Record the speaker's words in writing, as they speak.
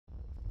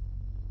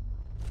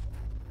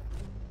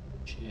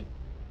shit.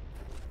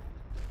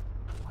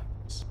 I like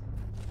this.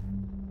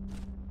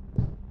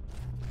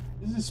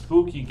 This is a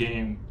spooky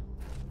game.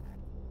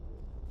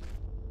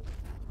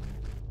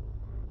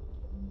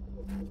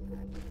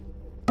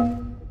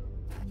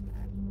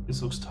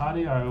 This looks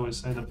tidy. I always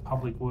say the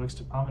public works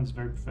department is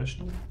very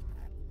professional.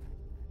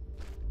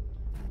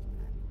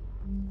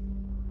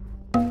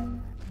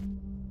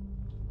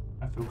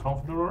 I feel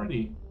confident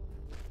already.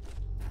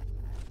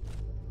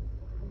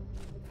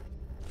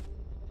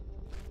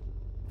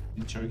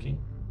 You joking?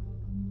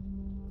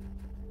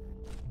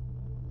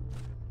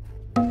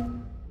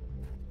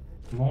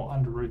 More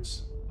under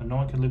roots, but no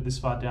one can live this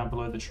far down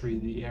below the tree.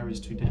 The air is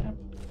too damp.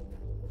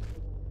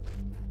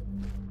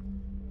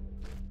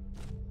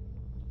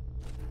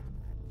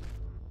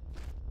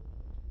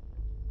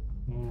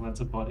 Oh,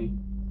 that's a body.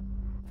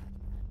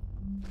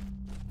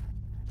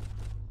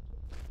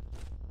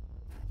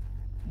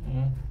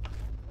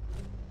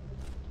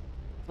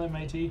 Hello,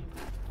 matey.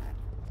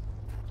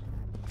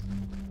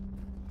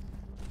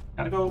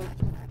 Gotta go.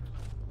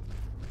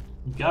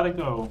 You gotta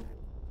go.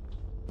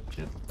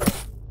 Shit.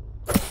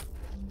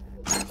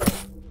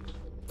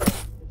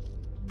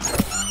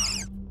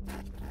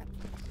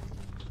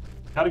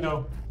 Gotta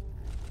go.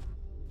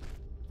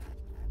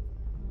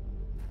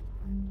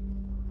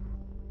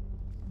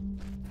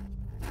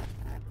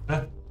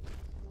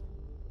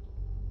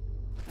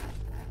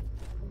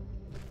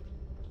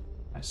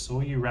 I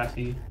saw you,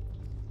 ratty.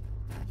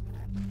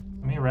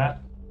 Come here,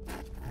 rat.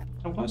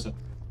 Come closer.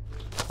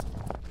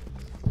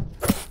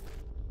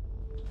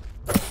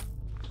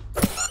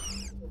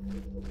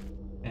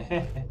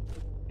 I'm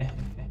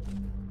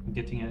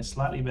getting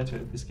slightly better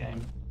at this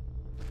game.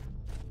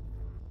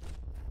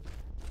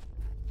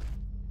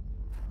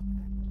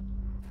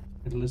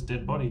 Littlest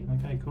dead body.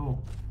 Okay,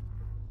 cool.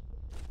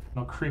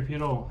 Not creepy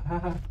at all.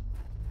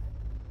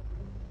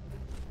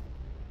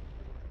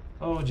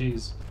 Oh,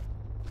 jeez.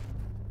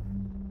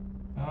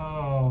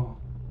 Oh.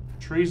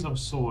 Trees of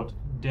Sort.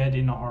 Dead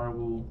in a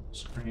horrible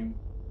scream.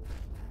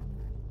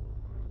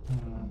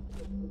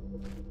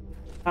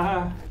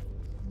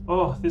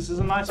 Oh, this is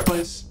a nice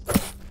place.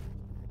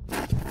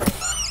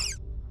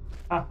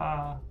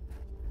 Haha.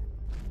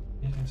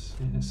 Yes,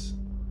 yes.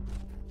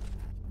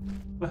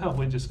 Well,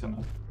 we're just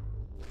gonna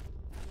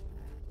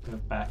go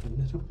back a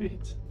little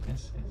bit.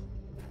 Yes, yes.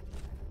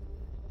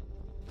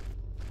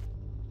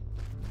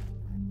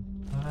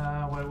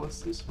 Wait,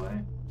 what's this way?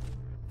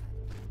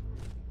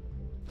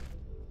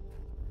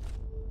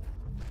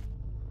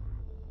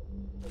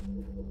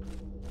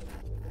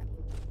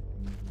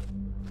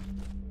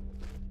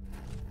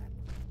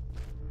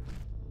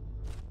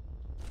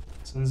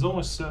 So there's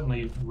almost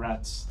certainly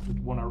rats that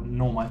want to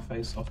gnaw my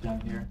face off down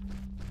here.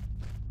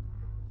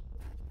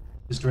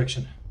 This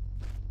direction.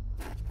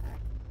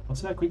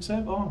 What's that? Quick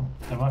save? Oh,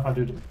 don't know if I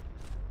do.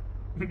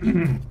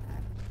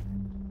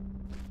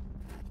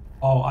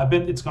 Oh, I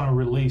bet it's going to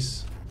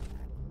release.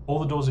 All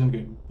the doors are going to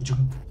go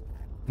junk,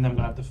 and then I'm going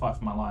to have to fight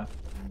for my life.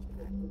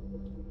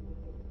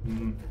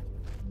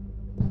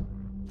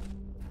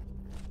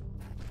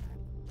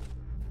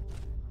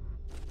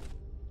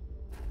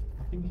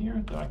 Nothing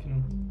here that I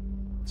can...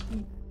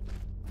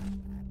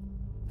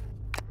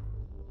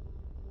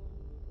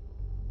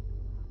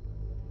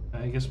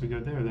 I guess we go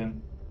there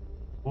then.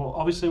 Well,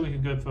 obviously we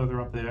could go further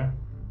up there.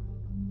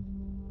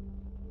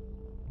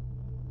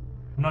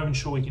 I'm not even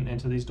sure we can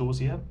enter these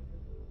doors yet.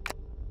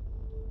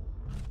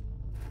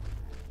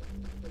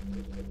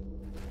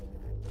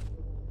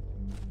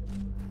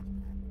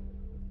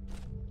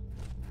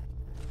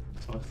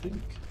 So I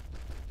think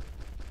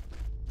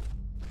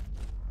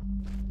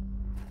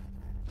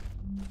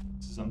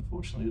this is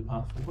unfortunately the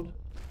path forward.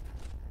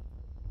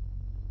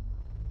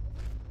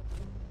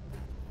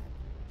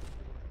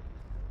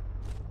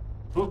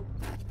 Oh,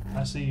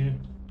 I see you.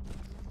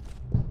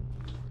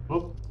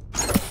 Oh.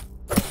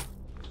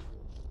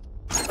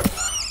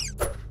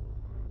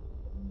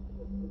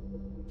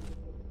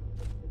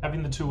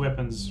 Having the two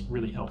weapons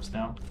really helps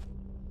now.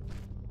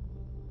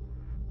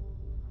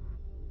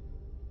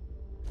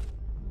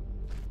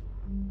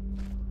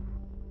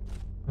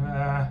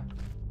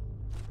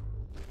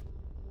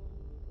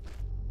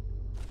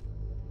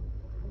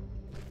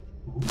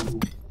 Ooh.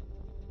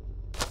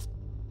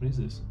 What is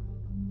this?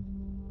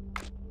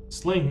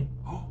 Sling.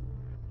 Oh.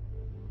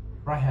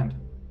 Right hand.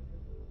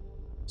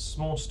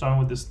 Small stone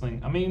with this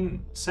sling. I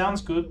mean,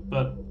 sounds good,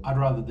 but I'd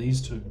rather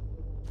these two.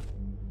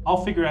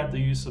 I'll figure out the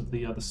use of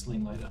the other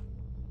sling later.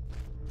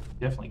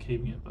 Definitely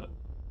keeping it, but...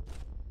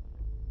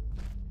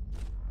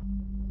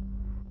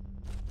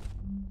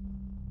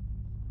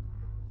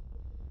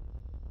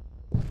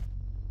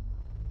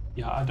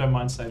 yeah, I don't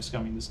mind save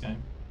scumming this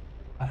game.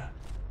 I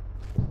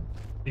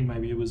think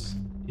maybe it was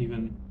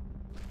even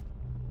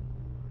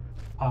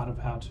part of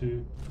how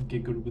to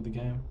get good with the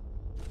game.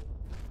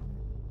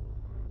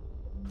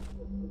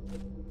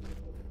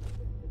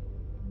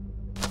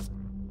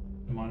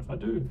 Don't mind if I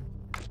do.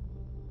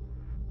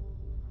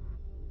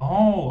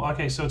 Oh,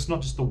 okay, so it's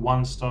not just the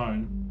one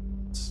stone.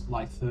 It's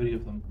like 30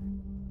 of them.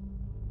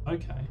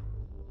 Okay.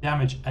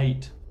 Damage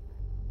 8.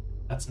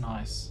 That's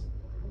nice.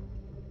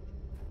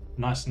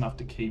 nice enough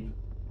to keep.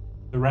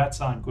 The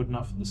rats aren't good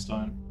enough for the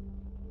stone.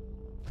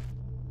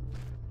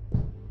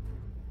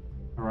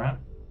 Alright.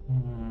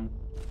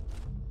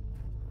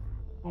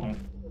 Oh.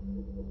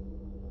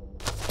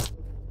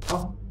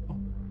 Oh.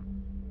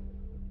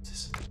 What's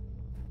this?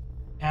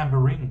 Amber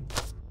ring.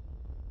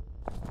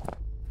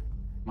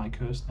 Am I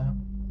cursed now?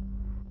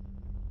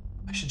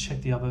 I should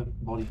check the other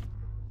body.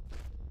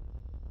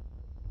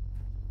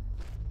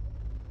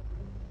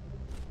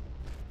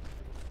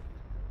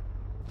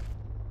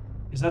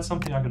 Is that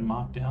something I can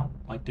mark down?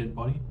 Like dead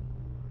body?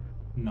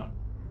 No.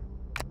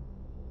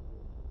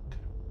 Okay.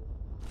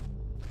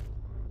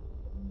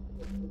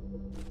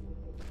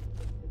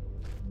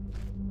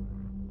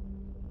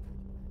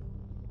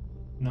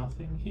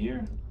 Nothing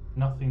here,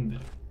 nothing there.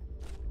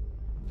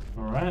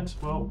 Alright,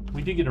 well,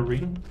 we did get a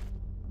ring.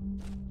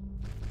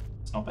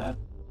 It's not bad.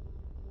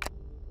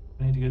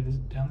 I need to go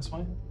down this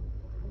way?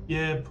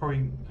 Yeah,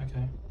 probably,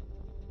 okay.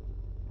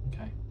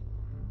 Okay.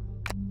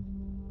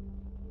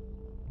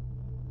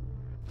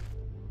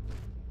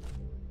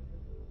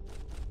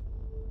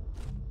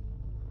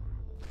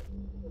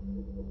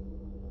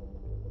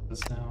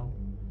 That's now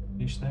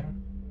finished there.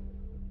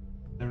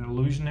 Is there an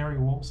illusionary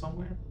wall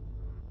somewhere?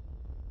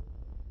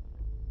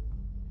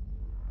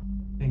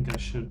 I think I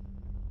should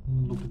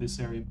look at this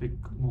area a bit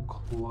more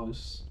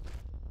close.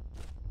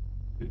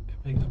 A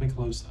bit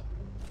closer.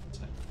 I'd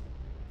say.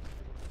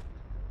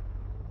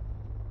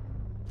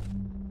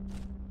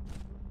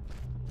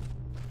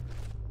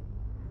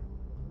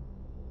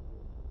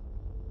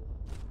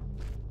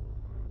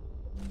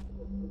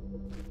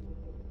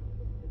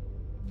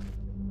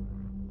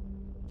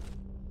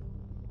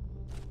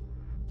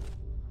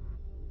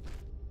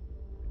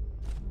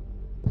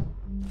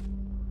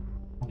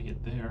 I want to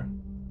get there.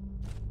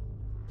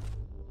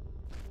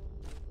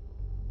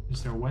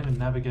 Is there a way to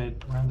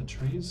navigate around the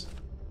trees?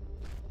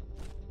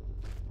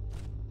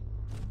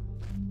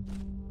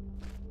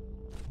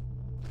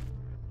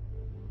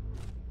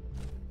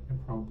 There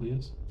probably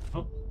is.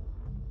 Oh.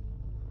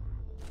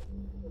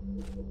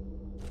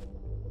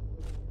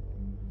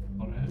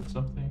 Thought I heard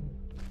something.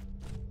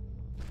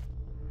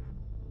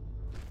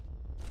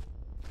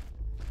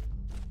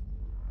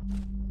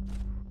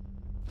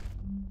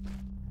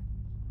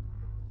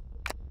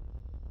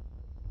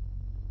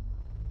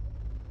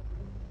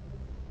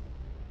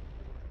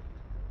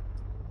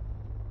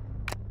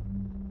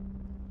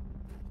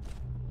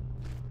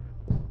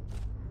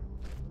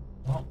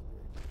 Well,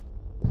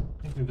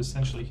 I think we've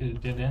essentially hit a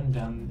dead end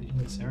down in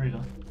this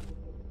area,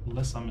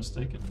 unless I'm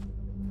mistaken.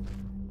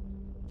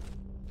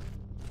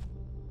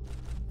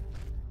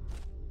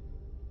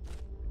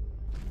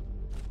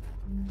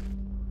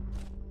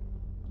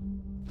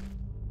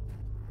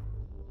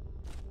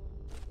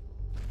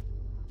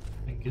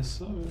 I guess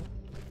so.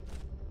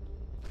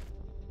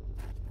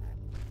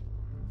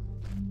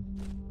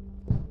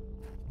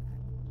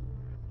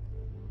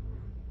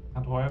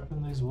 How do I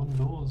open these wooden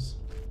doors?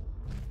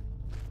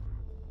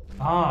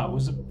 Ah,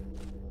 was it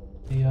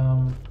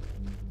the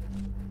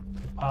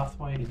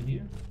pathway in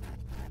here?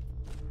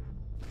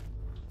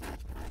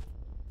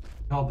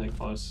 God, they're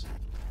close.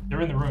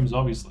 They're in the rooms,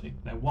 obviously.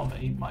 They want to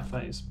eat my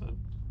face, but...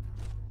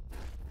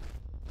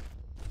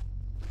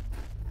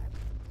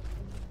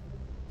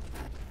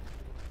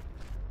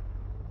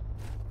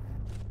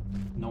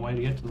 no way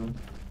to get to them.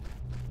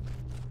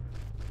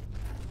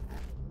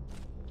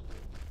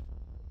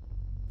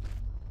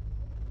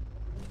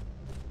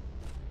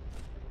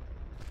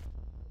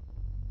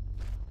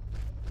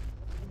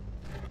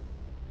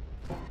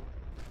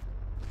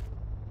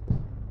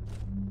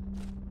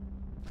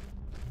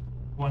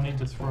 Do I need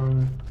to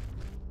throw...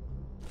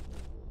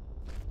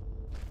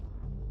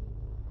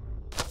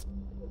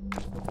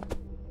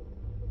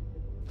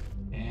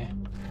 yeah.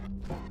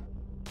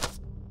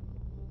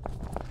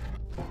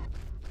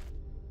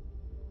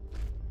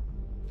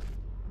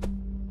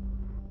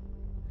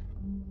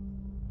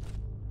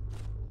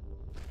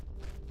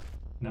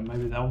 Now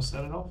maybe that will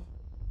set it off?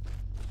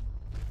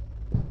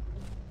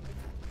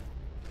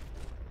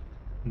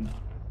 No.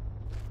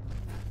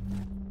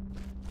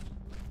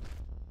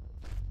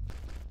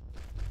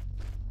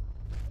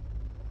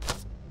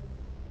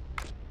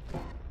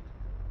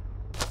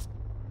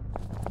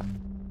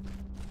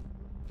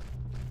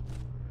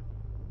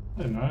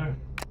 I don't know.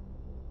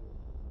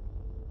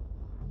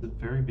 It's a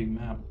very big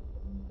map.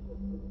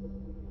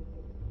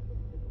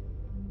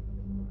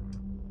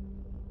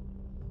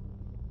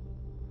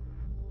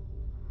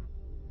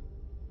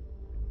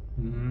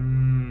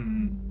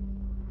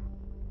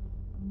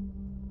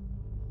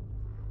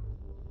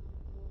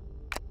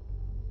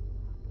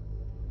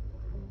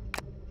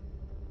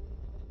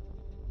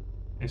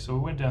 Okay, so we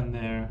went down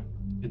there,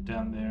 get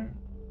down there,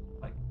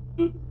 like,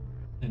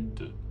 then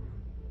do.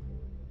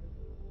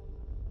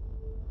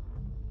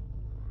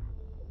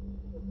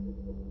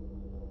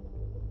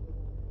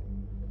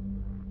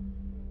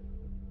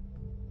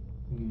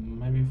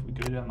 Maybe if we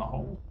go down the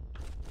hole.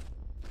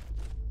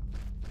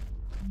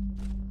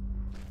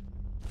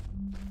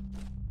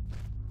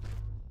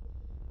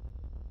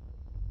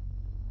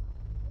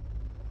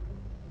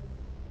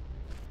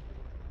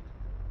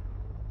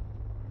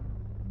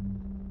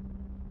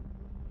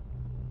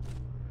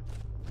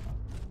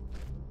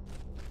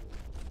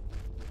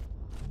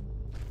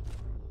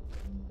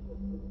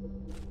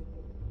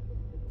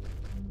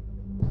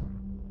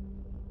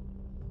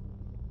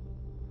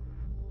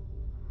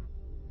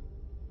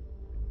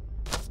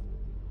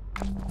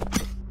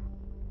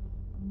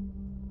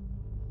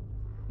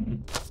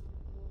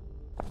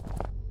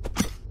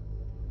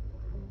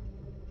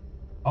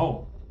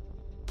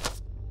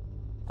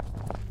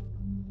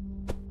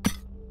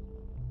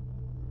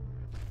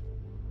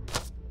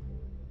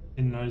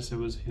 even notice it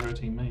was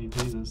hurting me.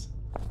 Jesus.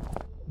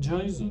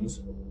 Jesus.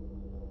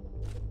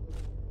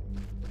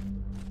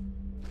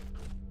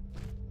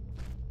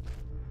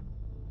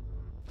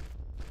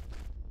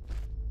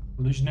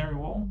 Illusionary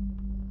wall?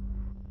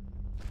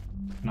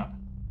 No.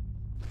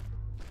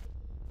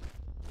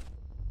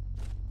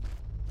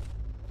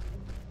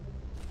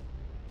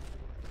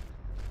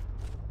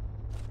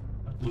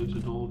 I've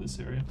looted all of this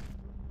area.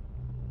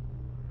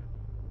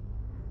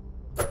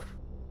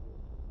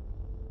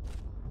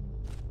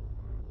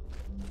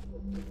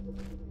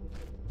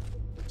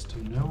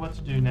 Still know what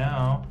to do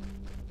now.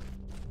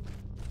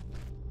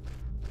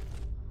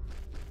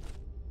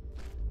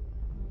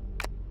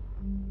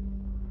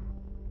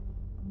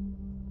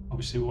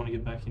 Obviously we want to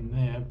get back in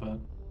there, but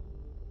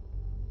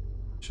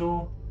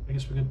sure, I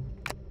guess we could.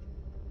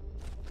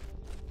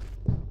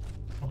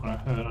 Not gonna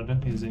hurt, I don't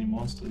think there's any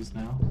monsters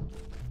now.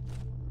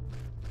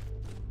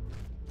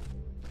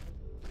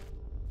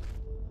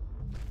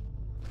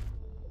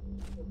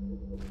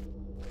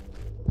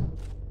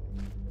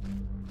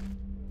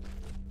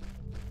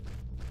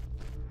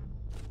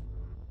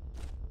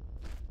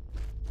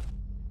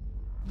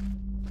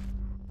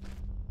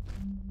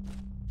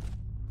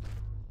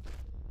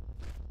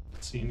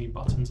 See any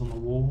buttons on the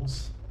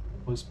walls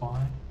close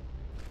by?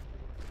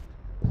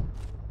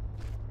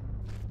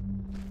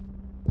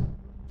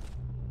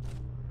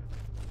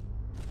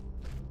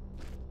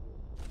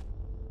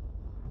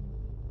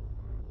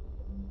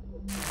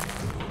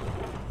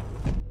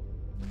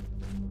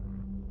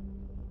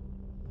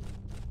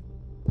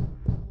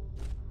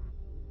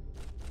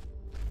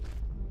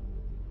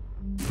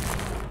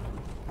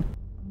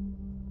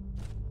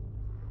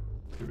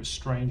 There is a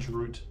strange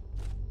route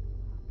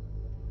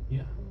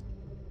here.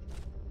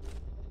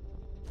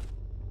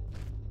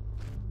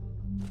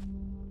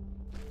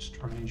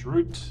 Strange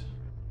route.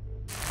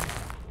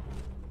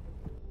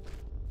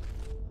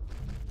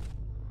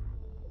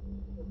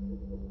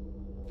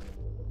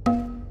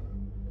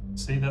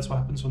 See, that's what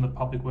happens when the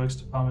public works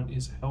department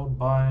is held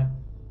by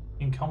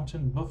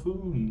incompetent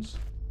buffoons.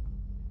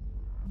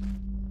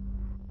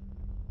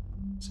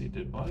 See a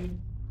dead body?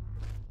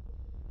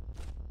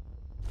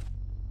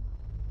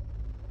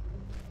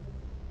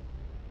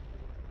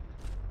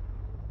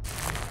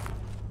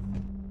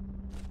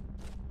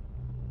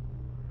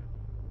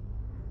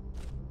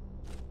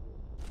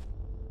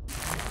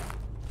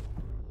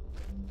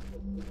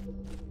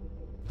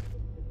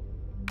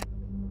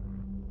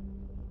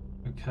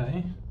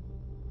 Okay.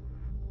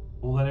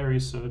 All that area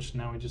is searched,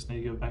 now we just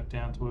need to go back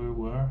down to where we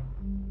were.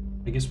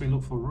 I guess we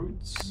look for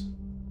routes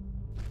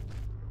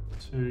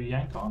to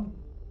Yankon.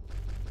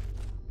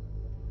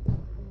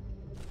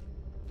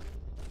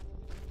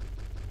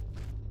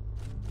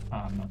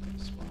 Ah, not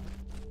this one.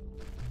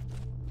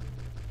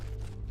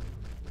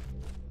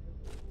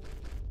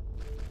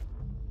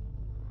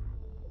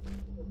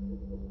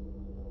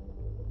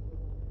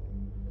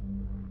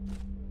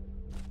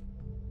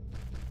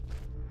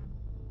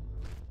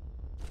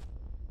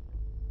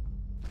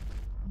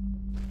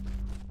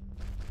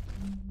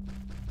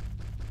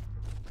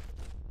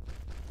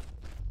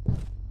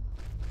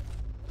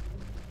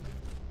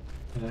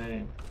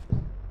 Okay.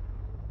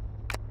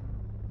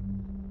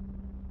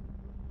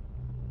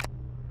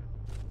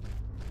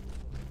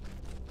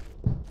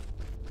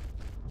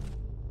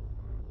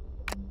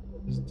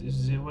 Is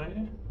this the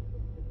way?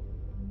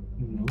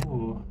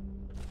 No.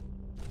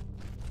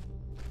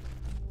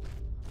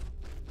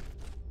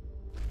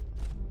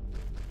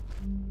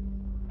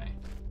 Okay.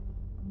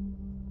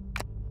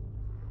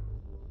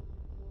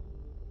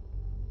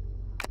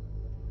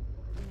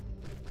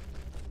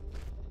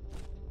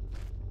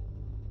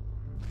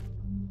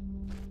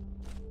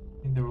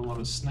 I think there were a lot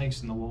of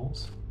snakes in the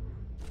walls.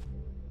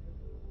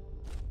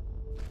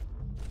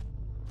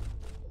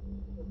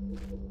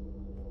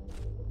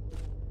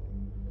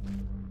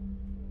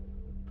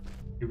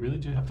 You really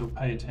do have to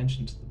pay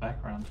attention to the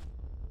background.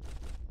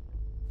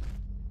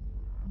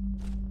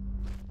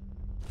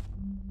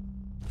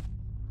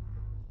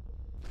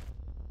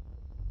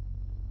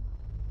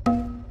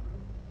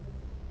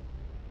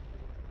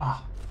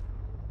 Ah.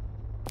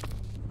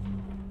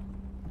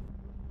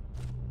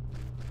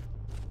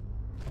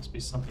 Must be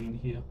something in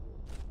here.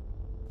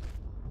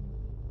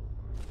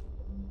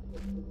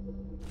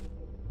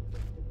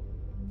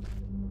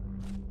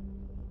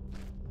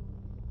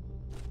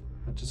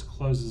 That just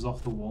closes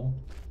off the wall.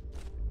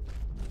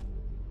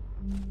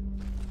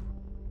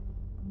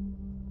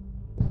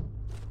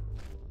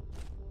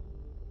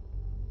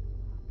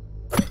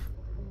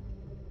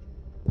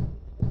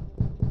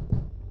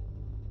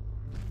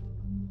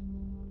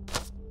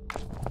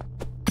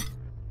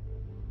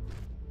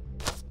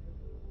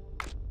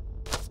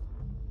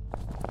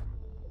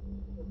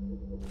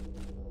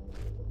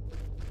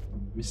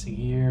 Missing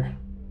here.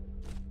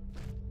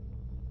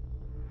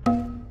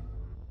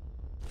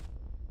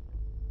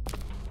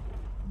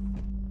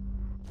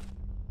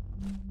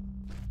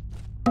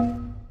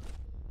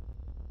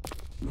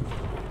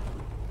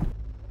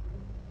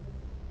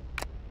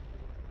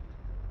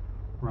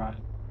 Right.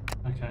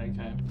 Okay.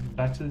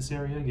 Back to this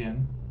area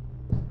again.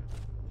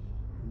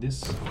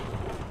 This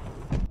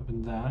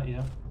Open that,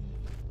 yeah.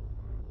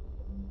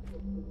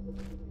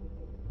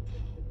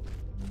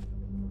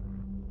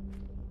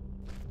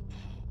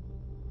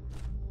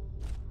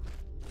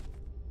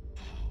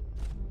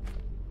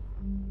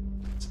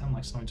 Sound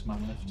like something to my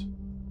left.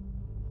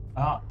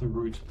 Ah, the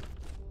root.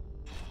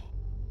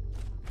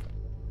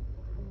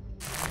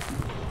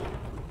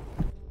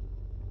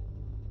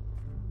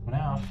 One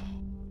out.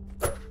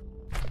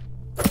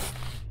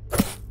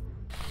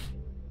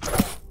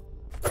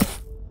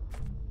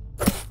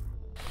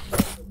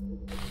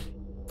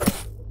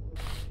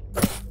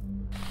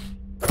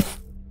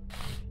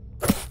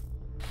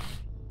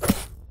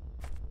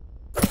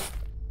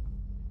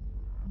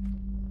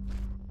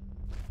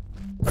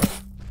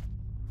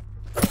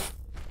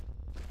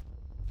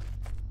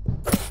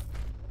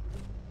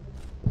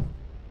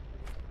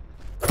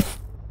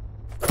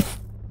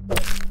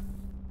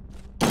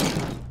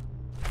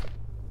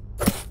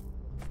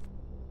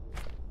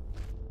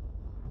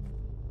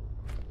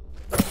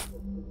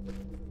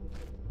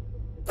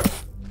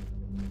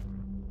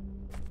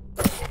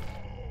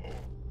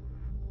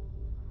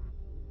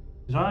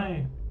 Did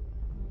I?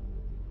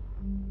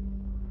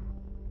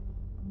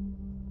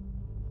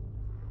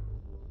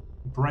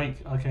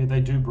 Break. Okay, they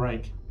do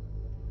break.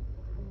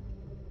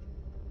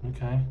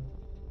 Okay.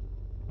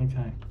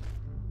 Okay.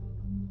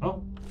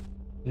 Well,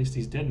 at least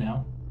he's dead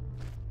now.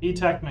 He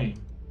attacked me.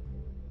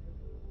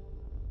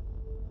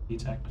 He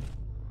attacked me.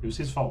 It was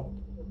his fault.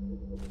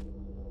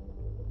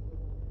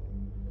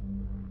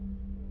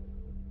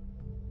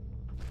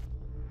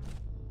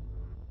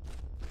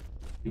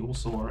 You all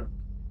saw it.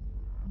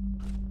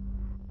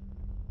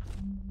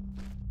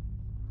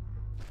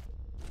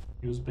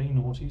 He was being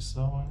naughty,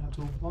 so I had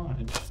to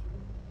oblige.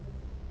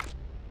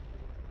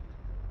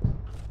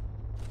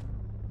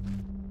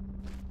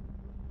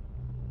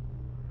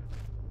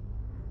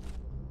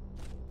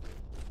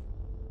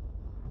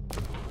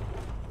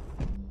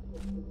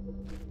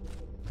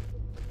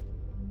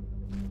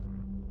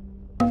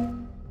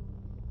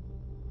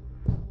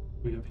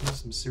 We have here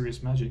some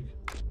serious magic.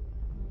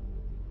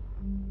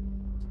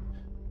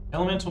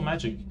 Elemental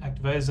magic,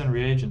 activators and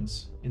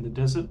reagents. In the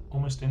desert,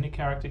 almost any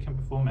character can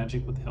perform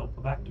magic with the help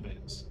of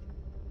activators.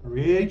 A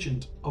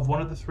reagent of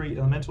one of the three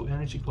elemental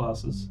energy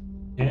classes,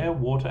 air,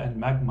 water, and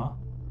magma,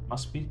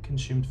 must be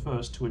consumed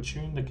first to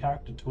attune the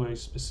character to a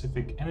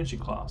specific energy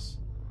class.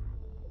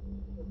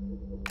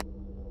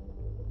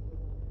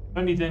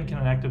 Only then can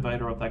an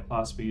activator of that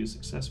class be used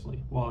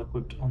successfully, while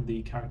equipped on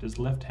the character's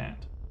left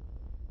hand.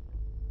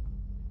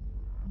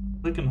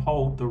 Click and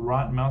hold the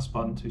right mouse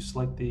button to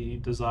select the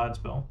desired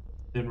spell,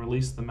 then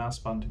release the mouse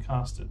button to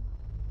cast it.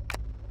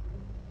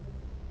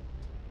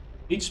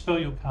 Each spell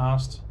you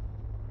cast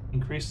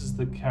increases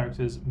the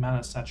character's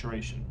mana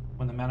saturation.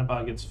 When the mana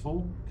bar gets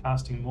full,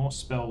 casting more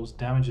spells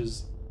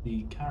damages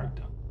the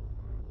character,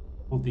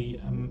 or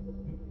the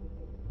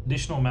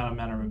additional amount of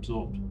mana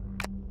absorbed.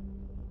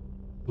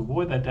 To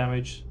avoid that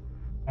damage,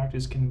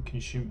 characters can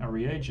consume a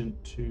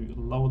reagent to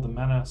lower the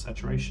mana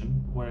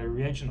saturation, or a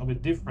reagent of a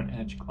different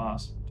energy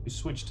class to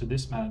switch to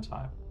this mana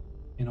type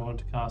in order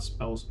to cast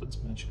spells of its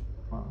magic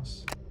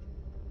class.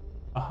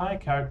 A higher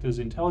character's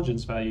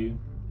intelligence value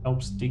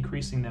helps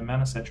decreasing their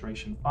mana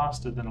saturation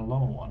faster than a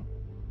lower one.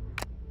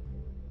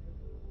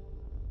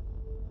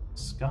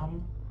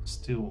 Scum,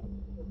 still.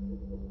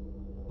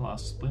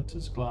 Glass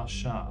splinters, glass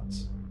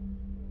shards.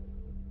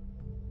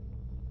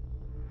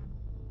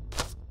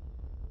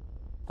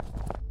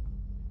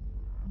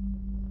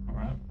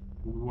 Alright,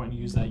 we won't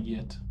use that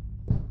yet.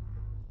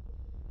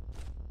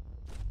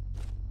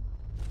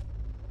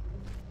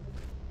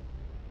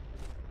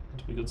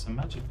 But we got some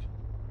magic.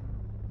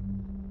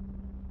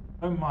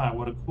 Oh my,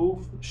 what a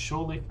cool,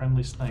 surely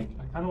friendly snake.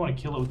 I kind of want to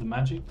kill it with the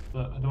magic,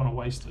 but I don't want to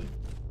waste it.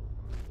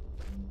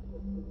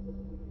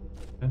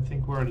 I don't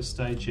think we're at a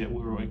stage yet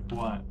where we're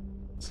quite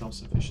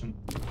self-sufficient.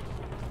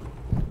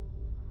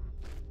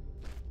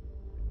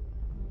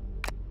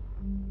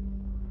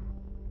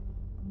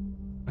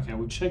 Okay,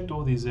 we checked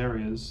all these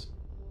areas.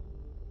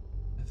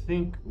 I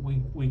think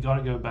we got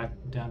to go back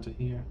down to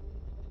here.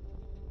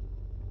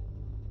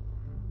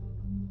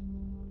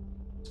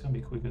 It's going to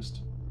be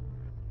quickest.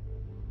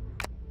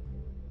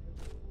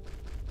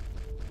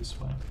 This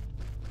way.